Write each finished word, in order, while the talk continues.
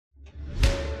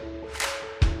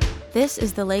This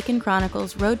is the Lakin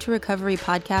Chronicles Road to Recovery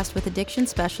podcast with addiction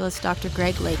specialist Dr.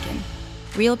 Greg Lakin.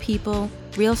 Real people,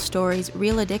 real stories,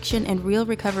 real addiction, and real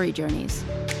recovery journeys.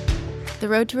 The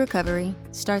Road to Recovery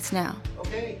starts now.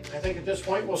 Okay, I think at this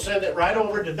point we'll send it right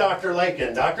over to Dr.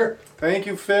 Lakin. Doctor? Thank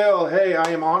you, Phil. Hey, I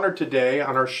am honored today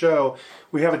on our show.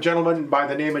 We have a gentleman by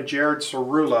the name of Jared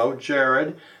Cerullo.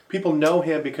 Jared, people know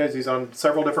him because he's on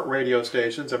several different radio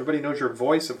stations. Everybody knows your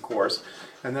voice, of course.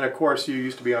 And then, of course, you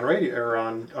used to be on radio or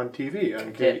on TV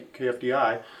on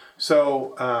KFDI.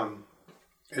 So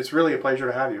it's really a pleasure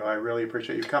to have you. I really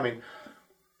appreciate you coming.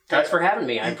 Thanks for having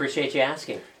me. I appreciate you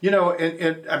asking. You know,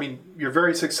 I mean, you're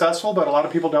very successful, but a lot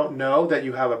of people don't know that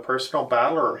you have a personal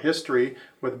battle or history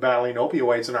with battling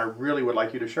opioids, and I really would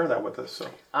like you to share that with us. So,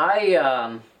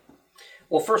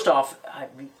 well, first off,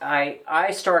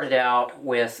 I started out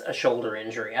with a shoulder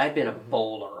injury. I'd been a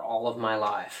bowler all of my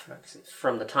life.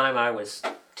 From the time I was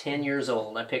 10 years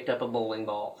old, I picked up a bowling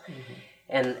ball.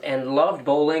 And loved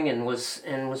bowling and was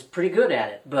pretty good at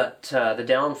it. But the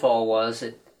downfall was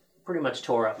it pretty much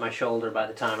tore up my shoulder by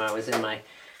the time I was in my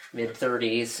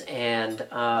mid-30s. And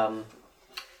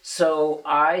so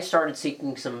I started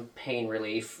seeking some pain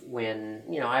relief when,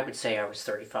 I would say I was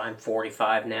 35, I'm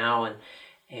 45 now,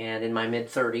 and in my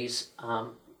mid-30s,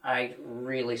 I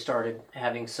really started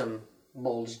having some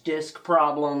bulge disc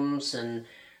problems, and,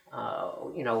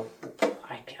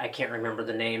 I can't remember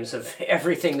the names of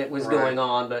everything that was going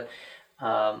on, but...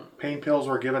 pain pills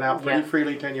were given out pretty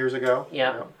freely 10 years ago.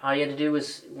 Yeah, all you had to do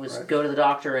was go to the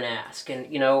doctor and ask.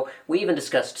 And, we even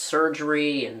discussed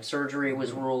surgery, and surgery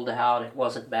was ruled out. It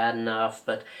wasn't bad enough,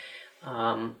 but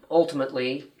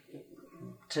ultimately,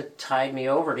 to tide me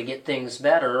over to get things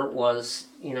better was,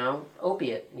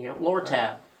 opiate,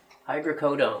 Lortab,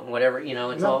 hydrocodone, whatever,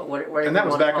 it's all... Whatever and that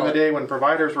was back in the day when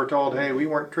providers were told, hey, we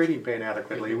weren't treating pain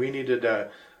adequately. We needed to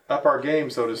up our game,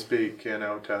 so to speak,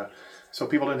 so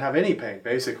people didn't have any pain,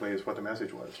 basically, is what the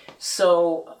message was.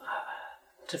 So,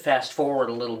 to fast forward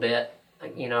a little bit,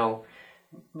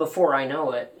 before I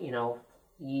know it,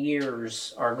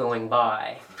 years are going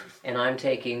by, and I'm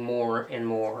taking more and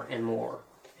more and more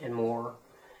and more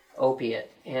opiate.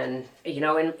 And,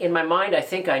 in my mind, I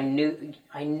think I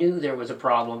knew there was a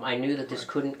problem. I knew that this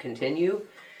couldn't continue,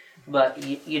 but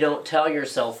you don't tell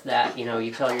yourself that,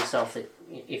 you tell yourself that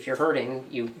if you're hurting,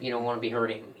 you don't want to be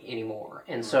hurting anymore.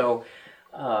 And so,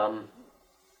 and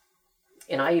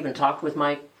I even talked with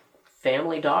my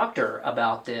family doctor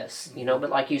about this, but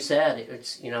like you said,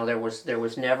 it's, there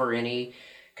was never any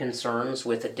concerns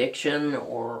with addiction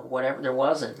or whatever, there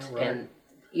wasn't. Right. And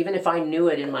even if I knew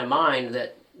it in my mind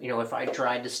that, if I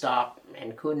tried to stop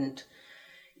and couldn't,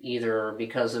 either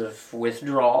because of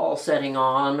withdrawal setting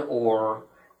on or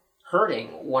hurting,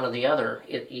 one or the other,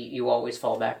 you always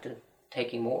fall back to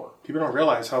taking more. People don't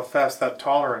realize how fast that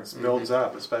tolerance builds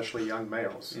up, especially young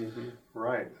males.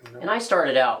 Right. And I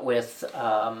started out with,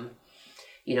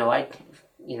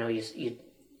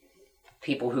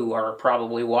 people who are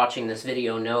probably watching this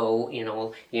video know,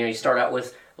 you start out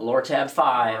with Lortab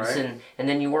 5s, right. and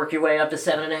then you work your way up to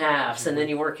 7.5s, and then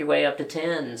you work your way up to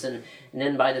 10s, and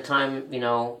then by the time,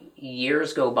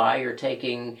 years go by, you're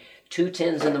taking 2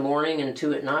 10s in the morning and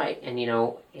 2 at night, and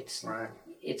it's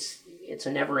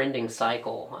a never-ending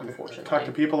cycle, unfortunately. Talk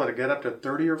to people that get up to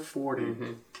 30 or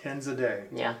 40 10s a day.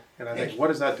 Yeah. And I think, what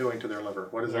is that doing to their liver?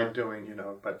 What is that doing,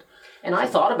 but... And I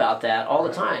thought about that all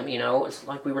the time, it's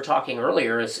like we were talking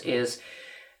earlier, is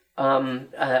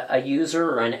a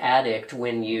user or an addict,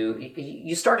 when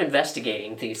you start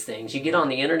investigating these things, you get on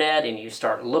the internet and you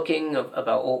start looking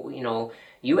about,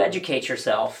 you educate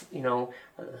yourself,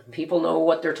 people know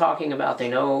what they're talking about, they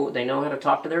know how to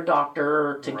talk to their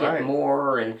doctor to get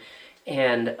more, and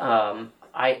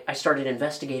I started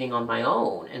investigating on my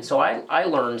own, and so I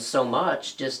learned so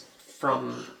much just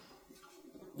from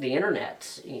the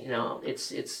internet.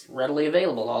 It's readily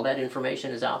available. All that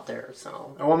information is out there.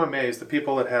 So I'm amazed. The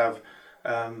people that have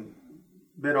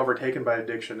been overtaken by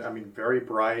addiction, very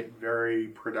bright, very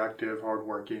productive,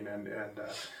 hardworking, and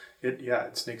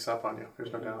it sneaks up on you.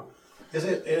 There's no doubt. Is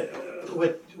it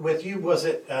with you? Was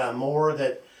it more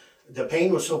that the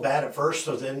pain was so bad at first,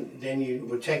 so then you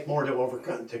would take more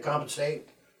to compensate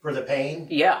for the pain?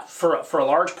 Yeah, for a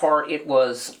large part, it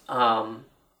was.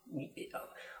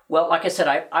 Well, like I said,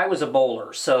 I was a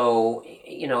bowler, so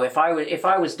if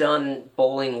I was done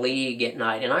bowling league at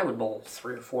night, and I would bowl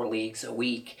 3 or 4 leagues a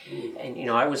week, and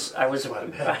I was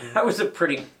a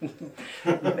pretty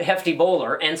hefty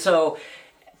bowler, and so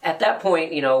at that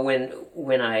point,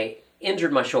 when I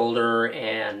injured my shoulder,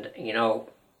 and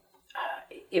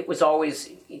it was always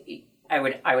I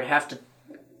would have to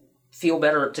feel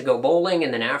better to go bowling,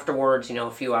 and then afterwards, you know,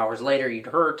 a few hours later, you'd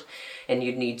hurt, and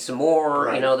you'd need some more,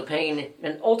 Right. you know, the pain.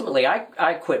 And ultimately, I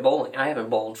quit bowling. I haven't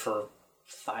bowled for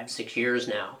 5-6 years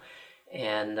now,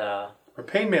 and But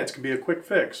pain meds can be a quick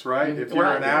fix, right? If you're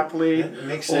Right. an athlete It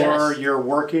makes or sense. you're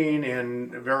working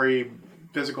in very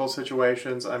physical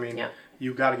situations, I mean, Yeah.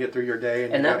 you've got to get through your day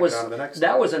and, and you've that got to was get on to the next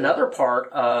that day. was another part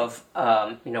of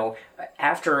you know,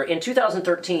 after in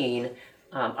 2013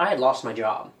 I had lost my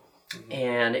job,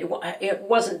 and it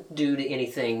wasn't due to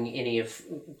anything, any of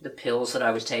the pills that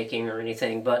I was taking or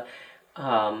anything, but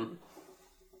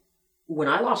when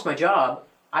I lost my job,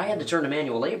 I had to turn to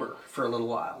manual labor for a little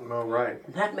while. Oh, right.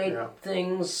 And that made Yeah.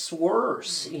 things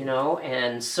worse, you know,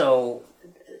 and so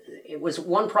it was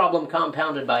one problem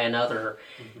compounded by another,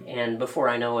 and before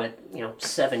I know it, you know,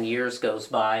 7 years goes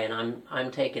by, and I'm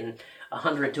taking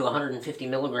 100 to 150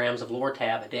 milligrams of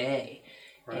Lortab a day,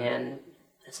 and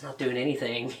it's not doing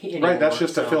anything anymore. Right, that's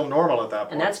just to so- feel normal at that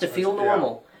point. and that's to feel yeah.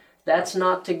 normal. That's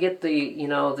not to get the, you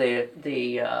know, the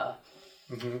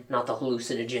not the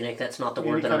hallucinogenic. That's not the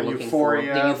word Any that kind I'm of looking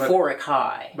euphoria, for. The but- euphoric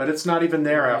high. But it's not even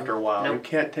there after a while. No. You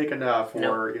can't take enough,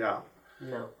 No. or yeah,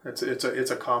 No.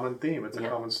 it's a common theme. It's a Yeah.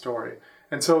 common story.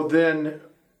 And so then,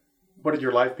 what did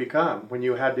your life become when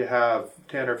you had to have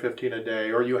 10 or 15 a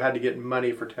day, or you had to get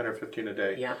money for 10 or 15 a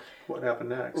day? Yeah. What happened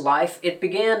next? Life. It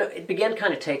began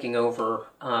kind of taking over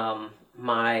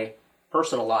my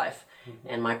personal life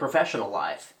and my professional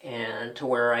life, and to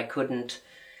where I couldn't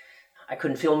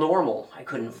feel normal. I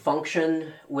couldn't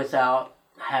function without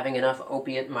having enough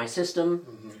opiate in my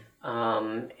system.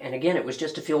 And again, it was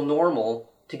just to feel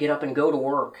normal to get up and go to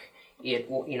work.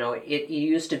 It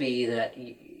used to be that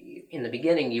in the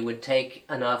beginning you would take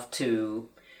enough to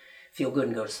feel good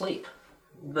and go to sleep,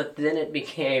 but then it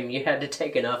became you had to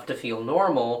take enough to feel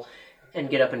normal and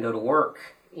get up and go to work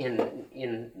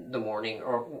in the morning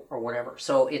or whatever.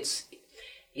 So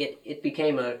it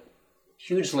became a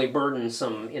hugely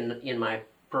burdensome in my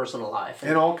personal life.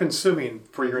 And all consuming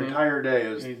for your entire day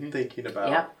is thinking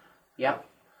about Yep.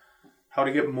 how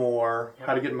to get more,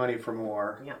 how to get money for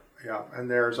more. Yeah. Yeah, and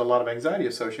there's a lot of anxiety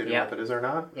associated Yeah. with it, is there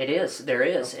not? It is. There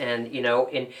is, and you know,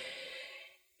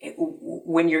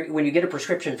 when you get a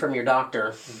prescription from your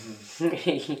doctor,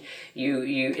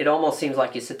 you it almost seems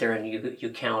like you sit there and you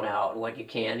count out what you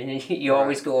can, and you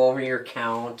always go over your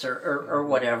count or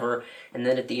whatever, and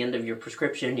then at the end of your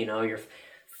prescription, you know, you're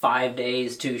 5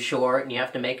 days too short, and you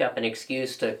have to make up an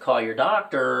excuse to call your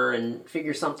doctor and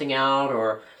figure something out,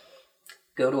 or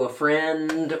go to a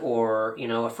friend, or you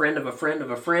know, a friend of a friend of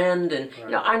a friend, and you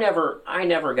know, I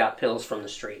never got pills from the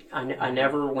street. I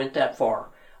never went that far.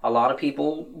 A lot of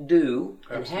people do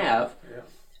and have,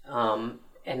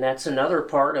 and that's another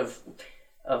part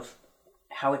of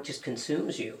how it just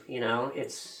consumes you. You know,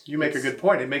 You make a good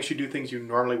point. It makes you do things you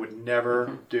normally would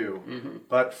never do,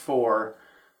 but for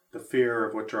the fear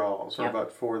of withdrawals, or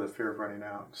but for the fear of running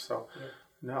out. So,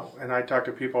 no. And I talk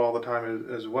to people all the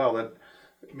time as well that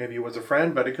maybe it was a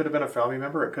friend, but it could have been a family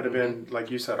member. It could have been, like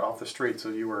you said, off the street. So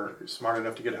you were smart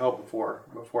enough to get help before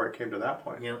it came to that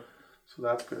point. Yeah. So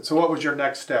that's good. So what was your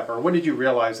next step, or when did you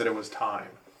realize that it was time?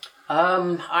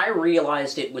 I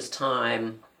realized it was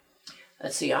time.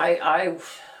 Let's see, I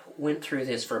went through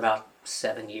this for about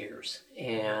 7 years,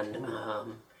 and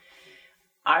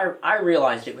I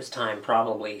realized it was time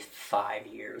probably 5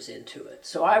 years into it.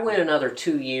 So I went another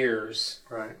 2 years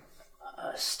Right.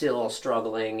 still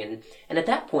struggling, and at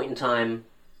that point in time,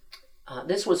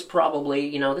 this was probably,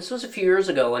 you know, this was a few years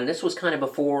ago, and this was kind of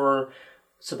before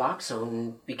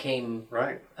Suboxone became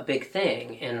Right. a big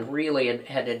thing and really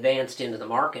had advanced into the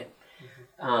market.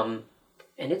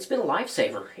 And it's been a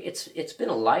lifesaver. It's been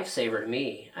a lifesaver to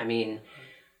me. I mean,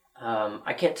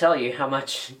 I can't tell you how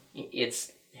much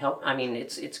it's helped. I mean,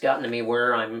 it's gotten to me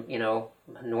where I'm, you know,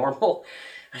 normal.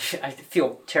 I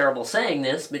feel terrible saying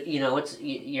this, but you know,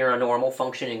 you're a normal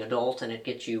functioning adult, and it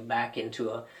gets you back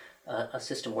into a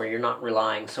system where you're not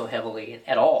relying so heavily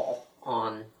at all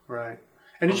on. Right.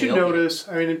 And did On you the opiate. notice,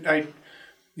 I mean,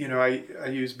 I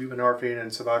use buprenorphine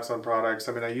and Suboxone products.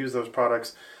 I mean, I use those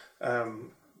products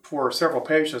for several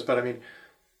patients, but I mean,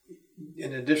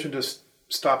 in addition to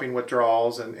stopping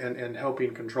withdrawals and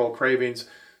helping control cravings,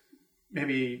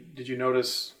 maybe did you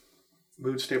notice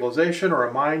mood stabilization or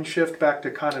a mind shift back to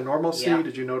kind of normalcy? Yeah.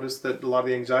 Did you notice that a lot of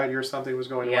the anxiety or something was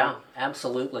going Yeah, on?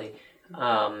 absolutely.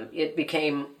 It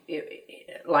became,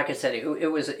 like I said, it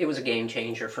was a game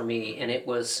changer for me, and it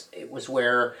was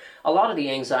where a lot of the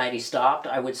anxiety stopped.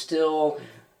 I would still,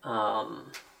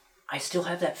 I still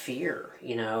have that fear,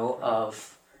 you know,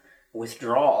 of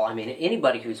withdrawal. I mean,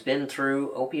 anybody who's been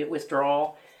through opiate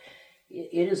withdrawal,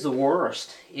 it is the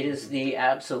worst. It is the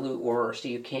absolute worst.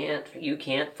 You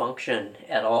can't function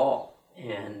at all.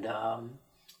 And a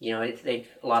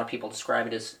lot of people describe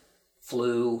it as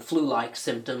flu-like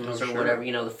symptoms or whatever,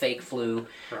 the fake flu,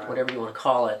 whatever you want to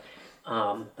call it.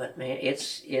 But man,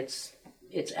 it's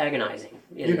agonizing.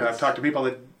 I've talked to people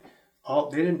that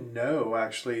they didn't know,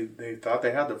 actually. They thought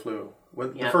they had the flu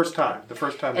the first time.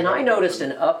 And I noticed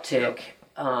an uptick.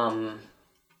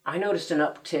 I noticed an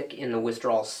uptick in the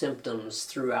withdrawal symptoms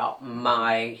throughout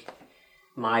my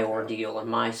ordeal and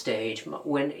my stage.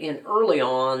 Early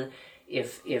on,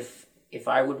 if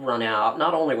I would run out,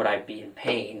 not only would I be in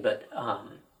pain, but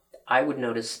I would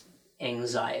notice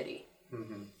anxiety,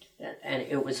 and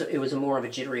it was more of a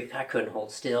jittery. I couldn't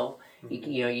hold still.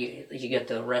 You get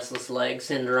the restless leg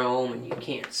syndrome, and you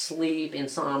can't sleep,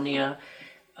 insomnia,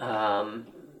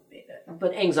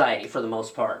 but anxiety for the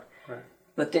most part. Right.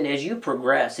 But then as you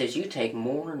progress, as you take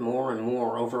more and more and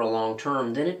more over a long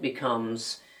term, then it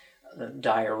becomes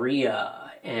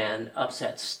diarrhea and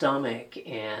upset stomach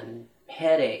and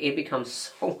headache. It becomes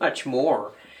so much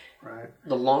more. Right.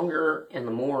 The longer and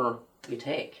the more you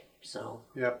take. So.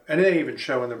 Yeah, and they even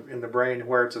show in the brain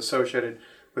where it's associated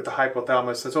with the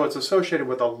hypothalamus, and so it's associated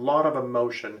with a lot of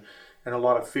emotion and a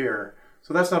lot of fear.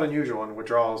 So that's not unusual in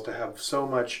withdrawals to have so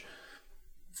much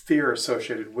fear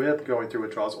associated with going through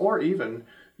withdrawals, or even,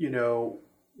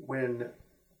 when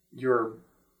your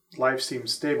life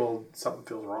seems stable, something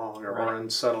feels wrong or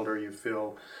unsettled, or you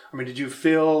feel. Did you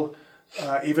feel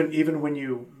even when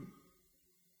you,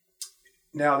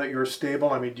 now that you're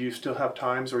stable? Do you still have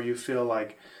times where you feel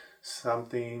like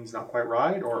something's not quite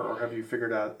right, or have you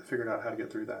figured out how to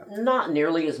get through that? Not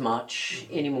nearly as much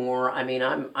anymore.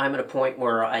 I'm at a point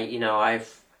where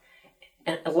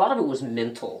and a lot of it was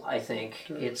mental. I think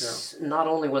it's not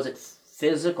only was it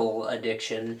physical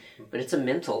addiction, but it's a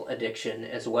mental addiction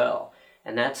as well,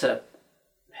 and that's a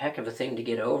heck of a thing to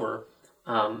get over.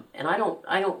 And I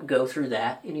don't go through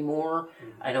that anymore.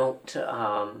 I don't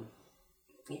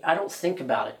think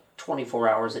about it 24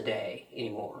 hours a day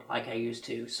anymore like I used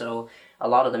to. So a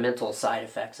lot of the mental side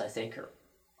effects, I think,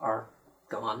 are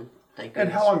gone. Thank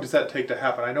goodness. And how long does that take to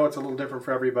happen? I know it's a little different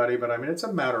for everybody, but it's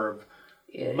a matter of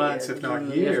months, if not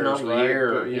years. If not right?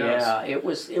 years, But, yes. Yeah. It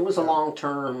was a long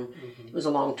term. It was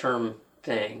a long term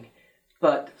thing,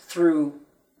 but through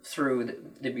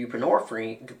the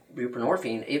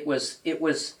buprenorphine, it was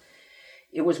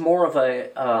more of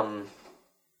a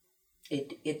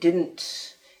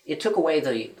it took away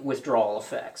the withdrawal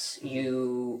effects.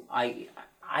 I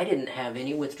didn't have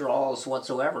any withdrawals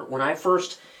whatsoever when I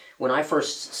first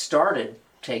started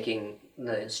taking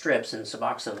the strips and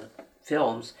Suboxone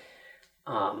films.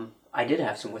 I did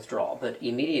have some withdrawal, but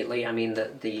immediately,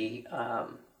 the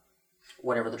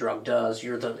whatever the drug does,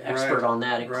 you're the expert on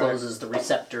that. It closes the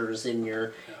receptors in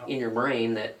your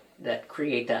brain that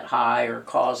create that high or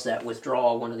cause that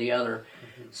withdrawal, one or the other.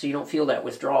 So you don't feel that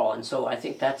withdrawal, and so I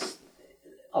think that's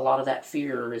a lot of that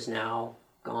fear is now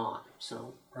gone.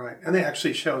 So right, and they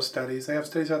actually show studies. They have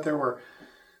studies out there where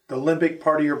the limbic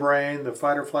part of your brain, the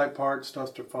fight or flight part,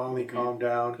 starts to finally calm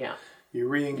down. Yeah. You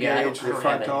re-engage the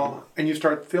frontal, and you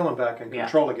start feeling back in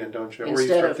control again, don't you? Or you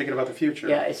start thinking about the future.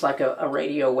 Yeah, it's like a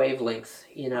radio wavelength.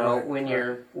 When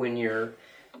you're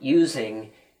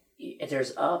using,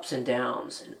 there's ups and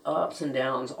downs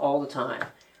all the time.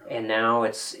 And now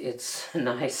it's a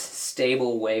nice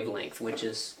stable wavelength, which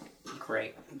is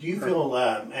great. Do you feel?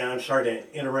 And I'm sorry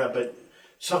to interrupt, but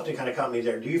something kind of caught me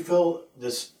there. Do you feel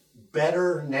this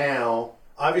better now?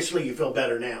 Obviously, you feel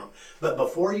better now, but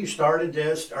before you started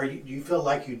this, do you feel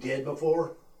like you did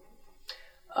before?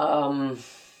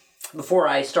 Before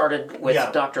I started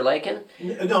with Dr. Lakin?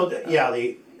 No,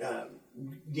 the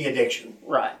addiction.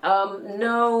 Right.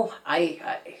 No, like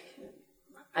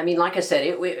I said,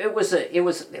 it was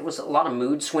a lot of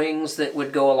mood swings that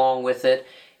would go along with it,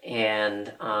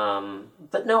 and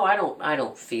but no, I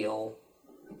don't feel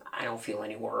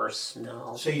any worse.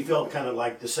 No. So you feel kind of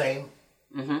like the same?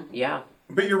 Yeah.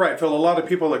 But you're right, Phil. A lot of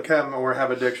people that come or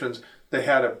have addictions, they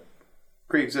had a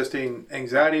pre-existing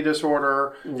anxiety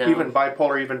disorder, even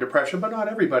bipolar, even depression, but not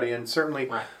everybody. And certainly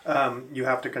you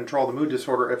have to control the mood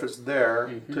disorder if it's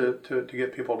there to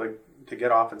get people to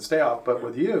get off and stay off. But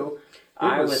with you,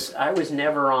 I was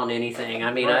never on anything.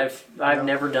 I've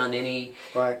never done any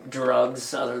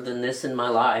drugs other than this in my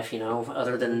life,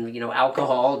 other than,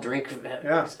 alcohol, drink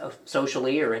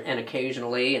socially and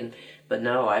occasionally, but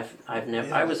no, I've never.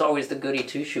 Yeah. I was always the goody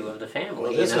two shoe of the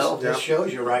family. Well, this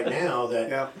shows you right now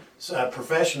that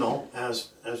professional as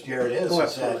Jared is,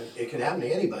 that it could happen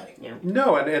to anybody. Yeah.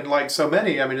 No, and like so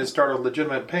many, it started with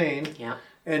legitimate pain. Yeah.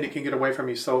 And it can get away from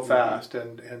you so fast,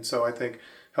 and so I think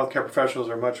healthcare professionals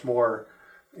are much more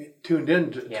tuned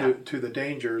in Yeah. to the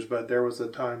dangers, but there was a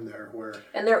time there where...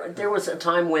 And there was a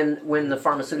time when the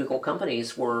pharmaceutical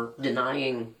companies were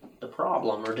denying the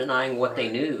problem or denying what they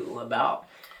knew about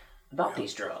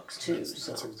these drugs too.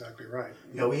 That's exactly right.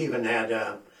 You know, we even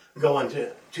had going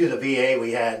to the VA.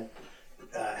 We had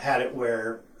it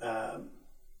where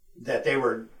that they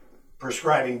were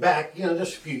prescribing back, you know,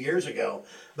 just a few years ago,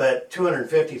 but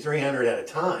 250, 300 at a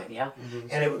time. Yeah.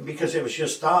 And because it was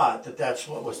just thought that that's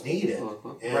what was needed.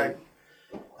 And, Right.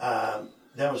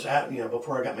 that was, you know,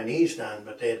 before I got my knees done,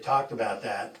 but they had talked about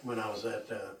that when I was at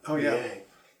Oh, VA. yeah.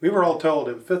 We were all told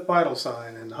in fifth vital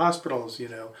sign, and hospitals, you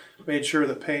know, made sure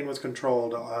that pain was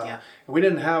controlled. Yeah. And we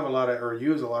didn't have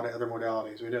use a lot of other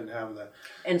modalities. We didn't have that.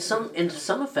 And to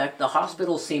some effect, the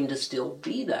hospitals seem to still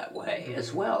be that way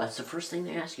as well. That's the first thing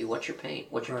they ask you: what's your pain?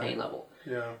 What's your pain level?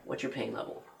 Yeah. What's your pain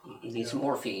level? You need some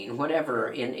morphine, whatever.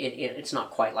 And it's not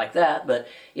quite like that, but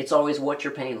it's always what's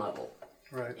your pain level.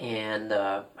 Right. And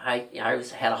I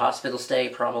had a hospital stay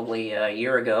probably a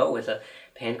year ago with a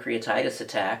pancreatitis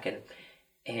attack,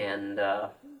 and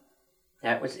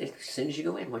that was as soon as you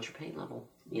go in, what's your pain level?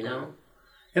 You know.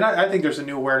 And I think there's a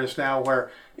new awareness now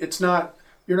where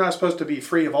you're not supposed to be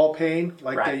free of all pain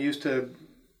like Right. they used to.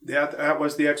 That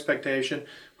was the expectation,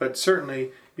 but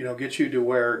certainly, you know, get you to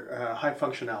where high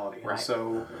functionality. Right. And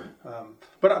so,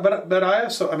 but I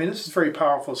also, I mean, this is a very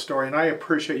powerful story, and I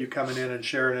appreciate you coming in and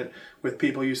sharing it with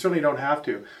people. You certainly don't have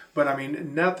to, but I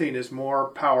mean, nothing is more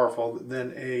powerful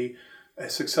than a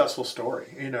successful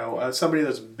story. You know, somebody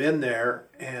that's been there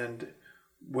and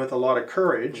with a lot of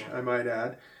courage, I might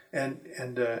add, and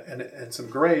some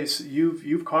grace,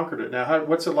 you've conquered it. Now,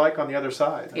 what's it like on the other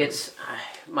side?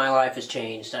 My life has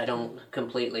changed. I don't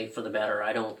completely for the better.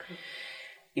 I don't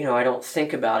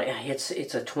think about it.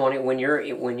 It's a 20 when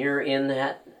you're in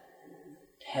that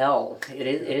hell. It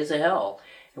is a hell.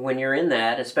 And when you're in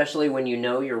that, especially when you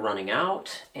know you're running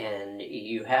out and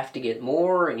you have to get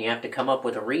more and you have to come up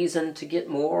with a reason to get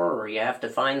more, or you have to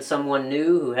find someone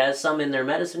new who has some in their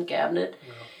medicine cabinet.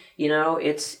 Yeah. You know,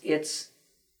 it's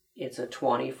a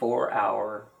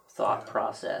 24-hour thought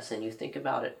process, and you think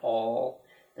about it all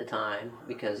the time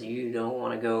because you don't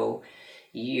want to go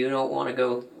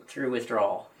through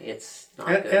withdrawal. It's not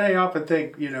good. And I often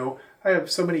think, you know, I have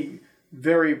so many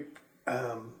very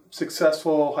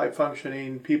successful,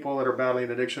 high-functioning people that are battling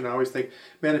addiction. I always think,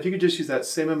 man, if you could just use that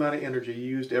same amount of energy you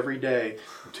used every day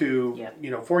to,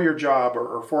 you know, for your job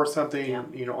or for something,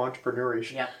 you know,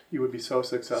 entrepreneurish, you would be so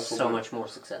successful. So much more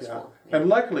successful. Yeah. And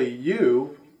luckily,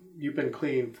 you've been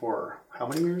clean for how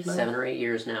many years now? 7 or 8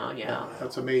 years now, yeah.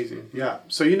 That's amazing. Yeah.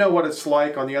 So you know what it's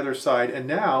like on the other side, and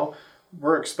now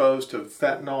we're exposed to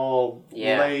fentanyl,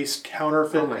 laced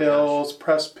counterfeit pills,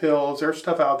 pressed pills. There's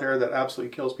stuff out there that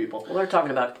absolutely kills people. Well, they're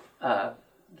talking about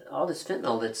all this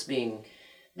fentanyl that's being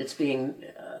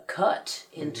cut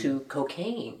into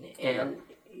cocaine and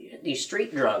these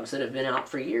street drugs that have been out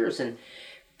for years. And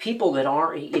people that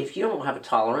if you don't have a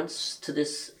tolerance to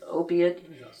this opiate,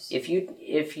 if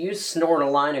you snort a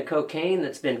line of cocaine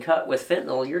that's been cut with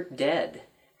fentanyl, you're dead.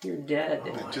 You're dead.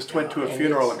 I just went to a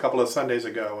funeral a couple of Sundays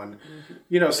ago, and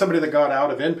you know, somebody that got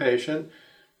out of inpatient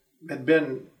had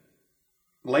been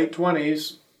late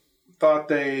 20s, thought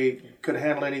they could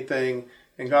handle anything,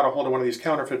 and got a hold of one of these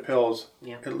counterfeit pills.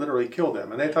 It literally killed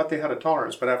them, and they thought they had a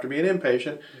tolerance, but after being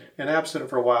inpatient and abstinent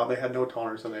for a while, they had no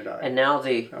tolerance and they died. And now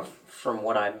from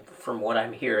what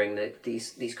I'm hearing, that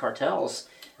these cartels,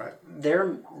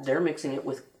 they're mixing it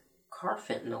with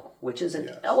carfentanil, which is an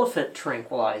elephant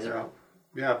tranquilizer.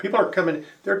 Yeah, people are coming,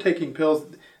 they're taking pills.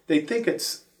 They think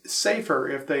it's safer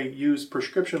if they use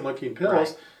prescription-looking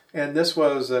pills. And this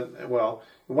was, in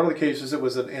one of the cases, it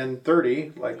was an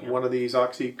N30, one of these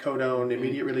oxycodone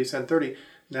immediate release N30.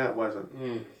 No, it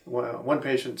wasn't. One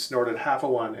patient snorted half of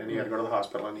one, and he had to go to the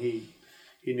hospital, and he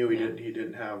knew he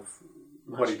didn't have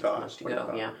what he thought. Much to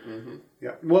go, yeah.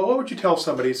 Yeah. Well, what would you tell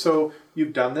somebody? So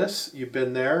you've done this, you've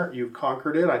been there, you've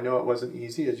conquered it. I know it wasn't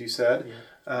easy, as you said.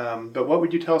 But what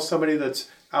would you tell somebody that's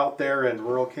out there in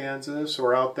rural Kansas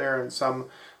or out there in some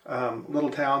little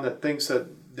town that thinks that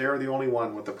they're the only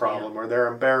one with the problem, or they're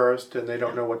embarrassed and they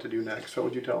don't know what to do next? What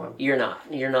would you tell them? You're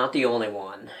not the only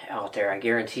one out there. I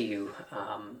guarantee you.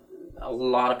 A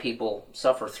lot of people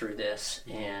suffer through this,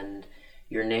 and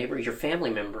your neighbors, your family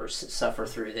members suffer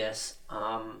through this.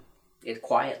 It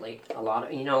quietly. A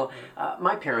lot of,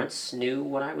 my parents knew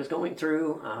what I was going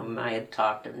through. I had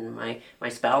talked, and my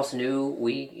spouse knew.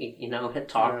 We, had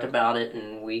talked about it,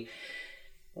 and we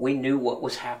knew what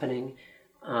was happening.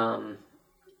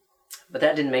 But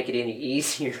that didn't make it any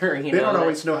easier. They don't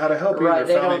always know how to help you. Right,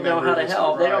 they don't know how to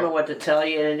help. They don't know what to tell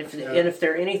you, and if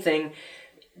they're anything,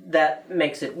 that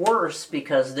makes it worse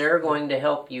because they're going to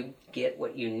help you get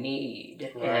what you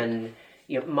need. Right. And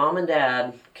mom and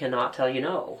dad cannot tell you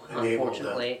no,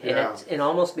 unfortunately. And it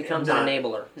almost becomes an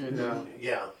enabler. Mm-hmm.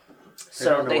 Yeah.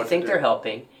 So they think they're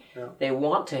helping. Yeah. They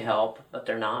want to help, but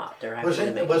they're not. They're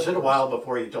actually was it a while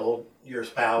before you told your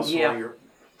spouse or your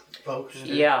folks?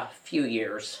 Yeah, a few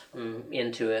years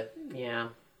into it. Yeah.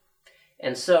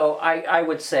 And so I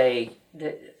would say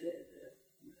that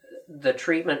the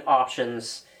treatment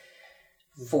options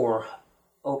for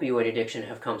opioid addiction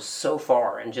have come so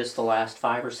far in just the last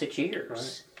 5 or 6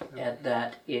 years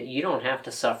that you don't have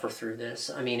to suffer through this.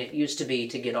 I mean, it used to be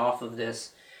to get off of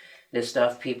this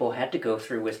stuff, people had to go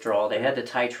through withdrawal. They had to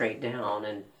titrate down,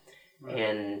 and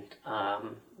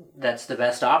that's the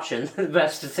best option. The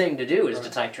best thing to do is to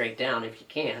titrate down if you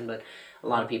can, but a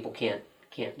lot of people can't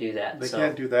do that. They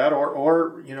can't do that,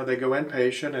 or they go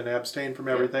inpatient and abstain from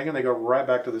everything, and they go right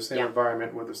back to the same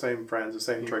environment with the same friends, the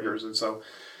same triggers, and so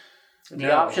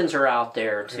the options are out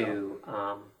there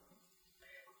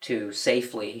to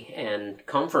safely and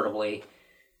comfortably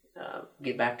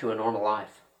get back to a normal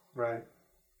life. Right.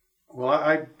 Well,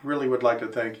 I really would like to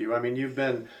thank you. I mean, you've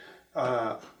been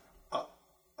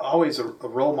always a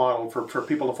role model for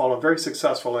people to follow, very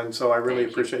successful, and so I really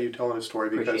appreciate you telling the story,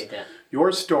 because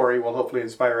your story will hopefully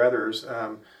inspire others.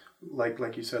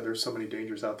 Like you said, there's so many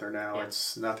dangers out there now.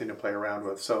 It's nothing to play around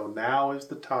with. So now is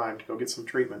the time to go get some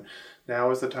treatment. Now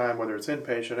is the time, whether it's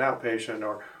inpatient, outpatient,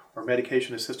 or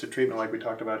medication-assisted treatment like we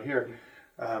talked about here.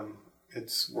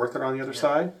 It's worth it on the other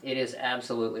side. It is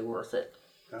absolutely worth it.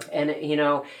 And,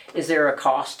 is there a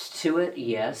cost to it?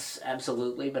 Yes,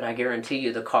 absolutely. But I guarantee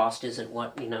you the cost isn't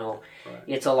what,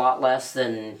 it's a lot less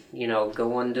than,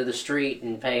 going to the street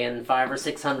and paying $500 or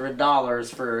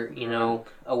 $600 for,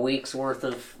 a week's worth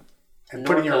of and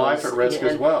putting your life at risk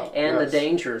as well. And the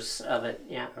dangers of it,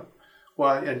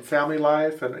 Well, and family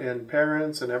life and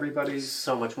parents and everybody's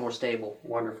so much more stable.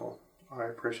 Wonderful. I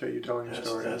appreciate you telling your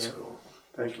story. That's cool.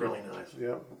 Thank you. Really nice.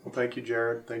 Yeah. Well, thank you,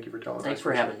 Jared. Thank you for telling us. Thanks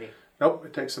for having me. Nope,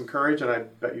 it takes some courage, and I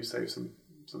bet you save some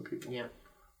people. Yeah.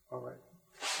 All right.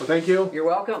 Well, thank you. You're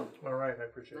welcome. All right, I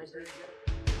appreciate it.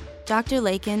 Dr.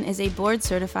 Lakin is a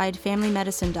board-certified family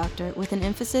medicine doctor with an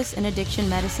emphasis in addiction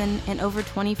medicine and over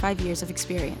 25 years of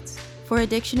experience. For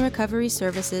addiction recovery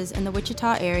services in the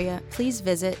Wichita area, please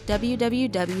visit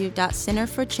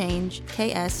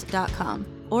www.centerforchangeks.com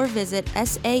or visit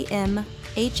samhsa.gov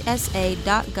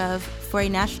for a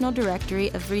national directory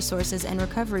of resources and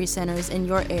recovery centers in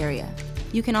your area.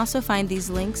 You can also find these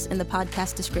links in the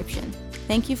podcast description.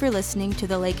 Thank you for listening to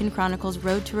the Lakin Chronicles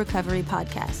Road to Recovery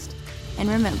podcast. And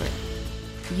remember,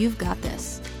 you've got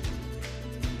this.